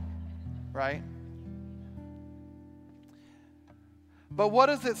 whoa. Right? But what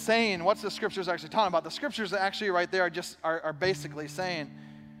is it saying? What's the scriptures actually talking about? The scriptures actually right there are basically saying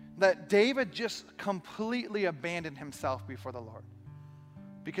that David just completely abandoned himself before the Lord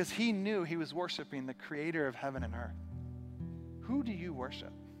because he knew he was worshiping the creator of heaven and earth. Who do you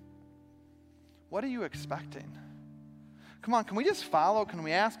worship? What are you expecting? Come on, can we just follow? Can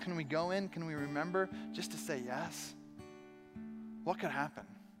we ask? Can we go in? Can we remember just to say yes? What could happen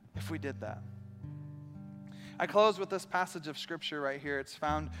if we did that? I close with this passage of scripture right here. It's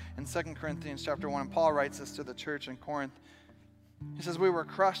found in 2 Corinthians chapter 1. And Paul writes this to the church in Corinth. He says, we were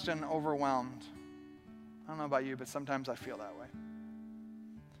crushed and overwhelmed. I don't know about you, but sometimes I feel that way.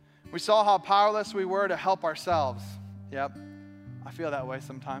 We saw how powerless we were to help ourselves. Yep, I feel that way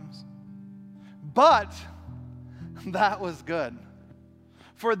sometimes. But that was good.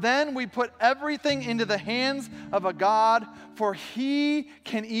 For then we put everything into the hands of a God, for he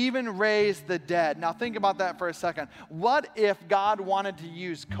can even raise the dead. Now think about that for a second. What if God wanted to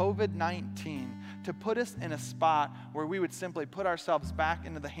use COVID-19 to put us in a spot where we would simply put ourselves back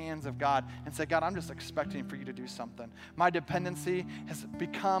into the hands of God and say, God, I'm just expecting for you to do something. My dependency has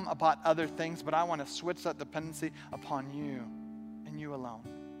become about other things, but I want to switch that dependency upon you and you alone.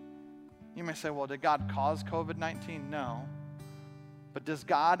 You may say, well, did God cause COVID-19? No. But does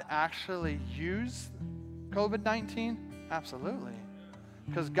God actually use COVID-19? Absolutely.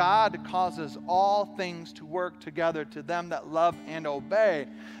 Because God causes all things to work together to them that love and obey,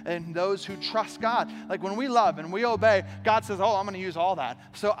 and those who trust God. Like when we love and we obey, God says, oh, I'm going to use all that.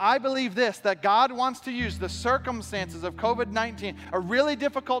 So I believe this, that God wants to use the circumstances of COVID-19, a really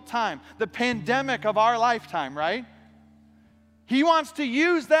difficult time, the pandemic of our lifetime, right? He wants to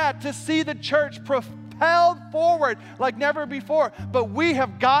use that to see the church propelled forward like never before. But we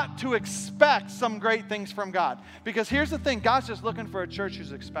have got to expect some great things from God. Because here's the thing, God's just looking for a church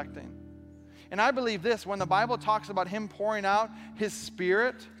who's expecting. And I believe this, when the Bible talks about him pouring out his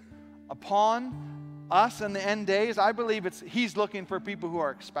Spirit upon us in the end days, I believe he's looking for people who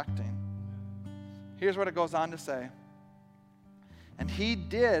are expecting. Here's what it goes on to say. And he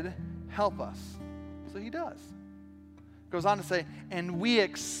did help us. So he does. Goes on to say, and we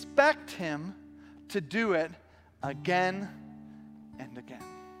expect him to do it again and again.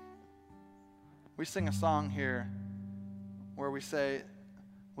 We sing a song here where we say,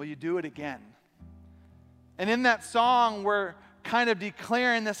 will you do it again? And in that song, we're kind of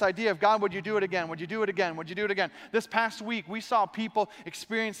declaring this idea of, God, would you do it again? Would you do it again? Would you do it again? This past week, we saw people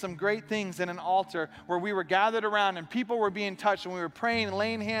experience some great things in an altar where we were gathered around and people were being touched and we were praying and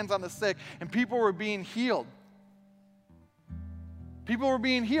laying hands on the sick and people were being healed. People were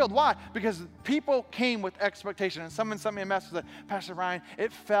being healed. Why? Because people came with expectation. And someone sent me a message that, Pastor Brian,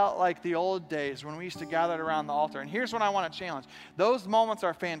 it felt like the old days when we used to gather around the altar. And here's what I want to challenge. Those moments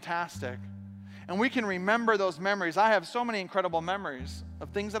are fantastic. And we can remember those memories. I have so many incredible memories of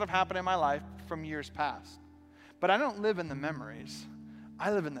things that have happened in my life from years past. But I don't live in the memories.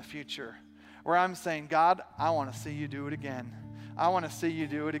 I live in the future where I'm saying, God, I want to see you do it again. I want to see you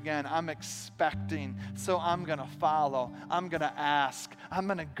do it again. I'm expecting, so I'm going to follow. I'm going to ask. I'm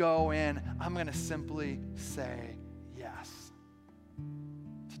going to go in. I'm going to simply say yes.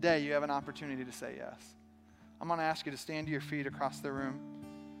 Today, you have an opportunity to say yes. I'm going to ask you to stand to your feet across the room.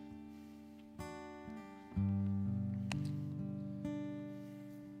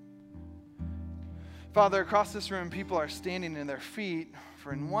 Father, across this room, people are standing in their feet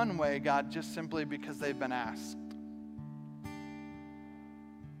for, in one way, God, just simply because they've been asked.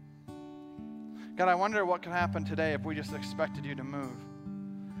 God, I wonder what could happen today if we just expected you to move,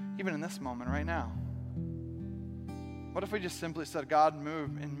 even in this moment right now. What if we just simply said, God,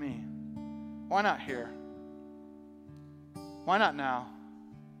 move in me? Why not here? Why not now?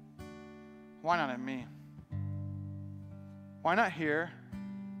 Why not in me? Why not here?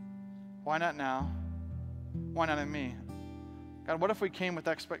 Why not now? Why not in me? God, what if we came with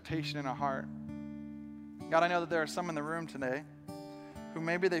expectation in our heart? God, I know that there are some in the room today who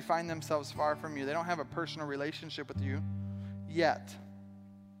maybe they find themselves far from you. They don't have a personal relationship with you yet.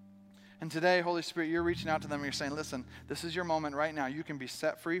 And today, Holy Spirit, you're reaching out to them and you're saying, listen, this is your moment right now. You can be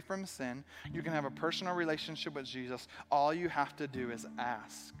set free from sin. You can have a personal relationship with Jesus. All you have to do is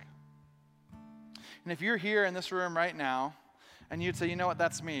ask. And if you're here in this room right now, and you'd say, you know what,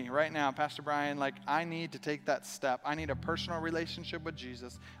 that's me right now, Pastor Brian, like I need to take that step. I need a personal relationship with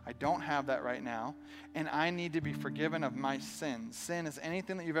Jesus. I don't have that right now. And I need to be forgiven of my sins. Sin is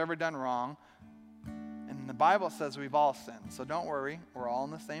anything that you've ever done wrong. And the Bible says we've all sinned. So don't worry, we're all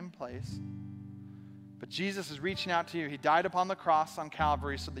in the same place. But Jesus is reaching out to you. He died upon the cross on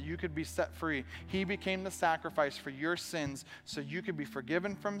Calvary so that you could be set free. He became the sacrifice for your sins so you could be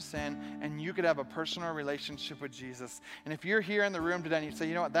forgiven from sin and you could have a personal relationship with Jesus. And if you're here in the room today and you say,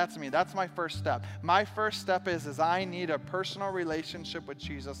 you know what, that's me. That's my first step. My first step is I need a personal relationship with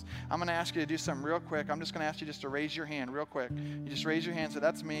Jesus. I'm going to ask you to do something real quick. I'm just going to ask you just to raise your hand real quick. You just raise your hand and say,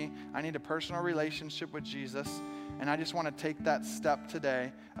 that's me. I need a personal relationship with Jesus. And I just want to take that step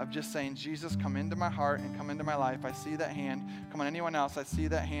today of just saying, Jesus, come into my heart and come into my life. I see that hand. Come on, anyone else? I see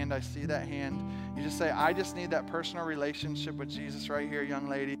that hand. I see that hand. You just say, I just need that personal relationship with Jesus right here, young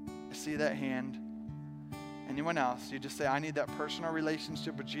lady. I see that hand. Anyone else? You just say, I need that personal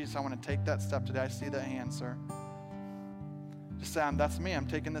relationship with Jesus. I want to take that step today. I see that hand, sir. Just say, that's me. I'm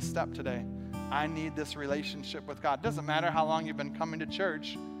taking this step today. I need this relationship with God. It doesn't matter how long you've been coming to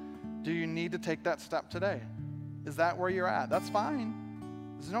church. Do you need to take that step today? Is that where you're at? That's fine.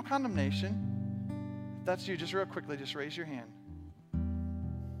 There's no condemnation. If that's you, just real quickly, just raise your hand.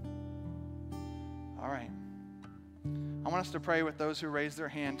 All right. I want us to pray with those who raise their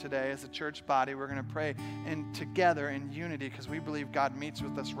hand today. As a church body, we're going to pray together in unity because we believe God meets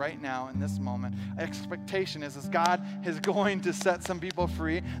with us right now in this moment. Expectation is God is going to set some people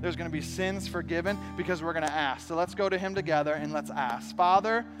free. There's going to be sins forgiven because we're going to ask. So let's go to him together and let's ask.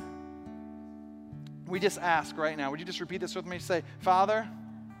 Father, we just ask right now. Would you just repeat this with me? Say, Father,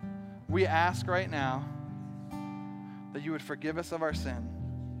 we ask right now that you would forgive us of our sin.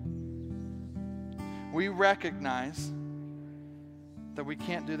 We recognize that we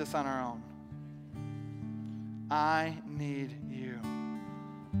can't do this on our own. I need you.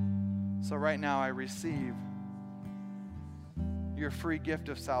 So right now I receive your free gift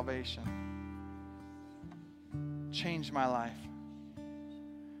of salvation. Change my life.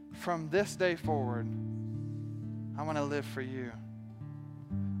 From this day forward, I want to live for you.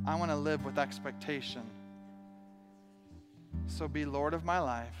 I want to live with expectation. So be Lord of my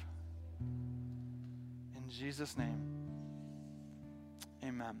life. In Jesus' name,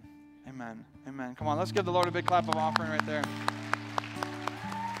 amen. Amen. Amen. Come on, let's give the Lord a big clap of offering right there.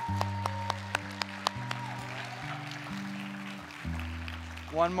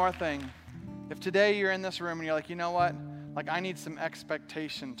 One more thing. If today you're in this room and you're like, you know what? Like, I need some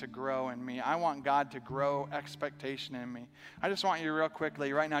expectation to grow in me. I want God to grow expectation in me. I just want you real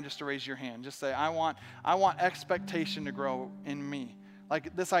quickly right now just to raise your hand. Just say, I want expectation to grow in me.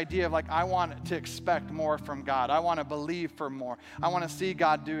 Like this idea of I want to expect more from God. I want to believe for more. I want to see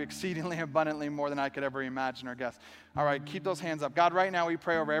God do exceedingly abundantly more than I could ever imagine or guess. All right, keep those hands up. God, right now we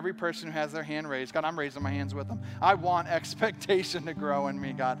pray over every person who has their hand raised. God, I'm raising my hands with them. I want expectation to grow in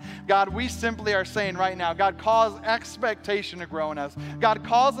me, God. God, we simply are saying right now, God, cause expectation to grow in us. God,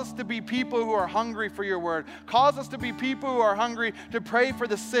 cause us to be people who are hungry for your word. Cause us to be people who are hungry to pray for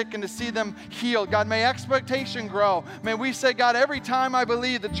the sick and to see them healed. God, may expectation grow. May we say, God, every time I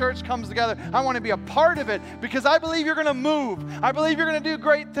believe the church comes together, I want to be a part of it because I believe you're going to move. I believe you're going to do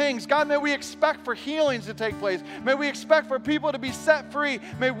great things. God, may we expect for healings to take place. May we expect for people to be set free.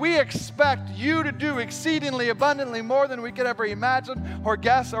 May we expect you to do exceedingly abundantly more than we could ever imagine or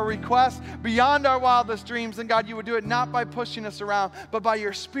guess or request beyond our wildest dreams. And God, you would do it not by pushing us around, but by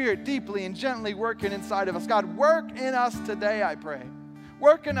your Spirit deeply and gently working inside of us. God, work in us today, I pray.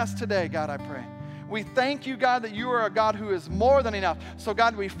 Work in us today, God, I pray. We thank you, God, that you are a God who is more than enough. So,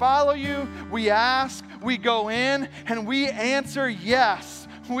 God, we follow you, we ask, we go in, and we answer yes.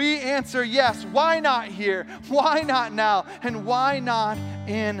 We answer yes. Why not here? Why not now? And why not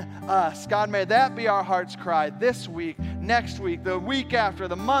in us? God, may that be our heart's cry this week, next week, the week after,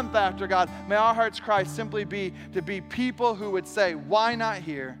 the month after, God. May our heart's cry simply be to be people who would say, why not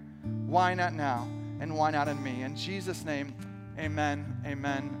here? Why not now? And why not in me? In Jesus' name, amen,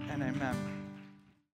 amen, and amen.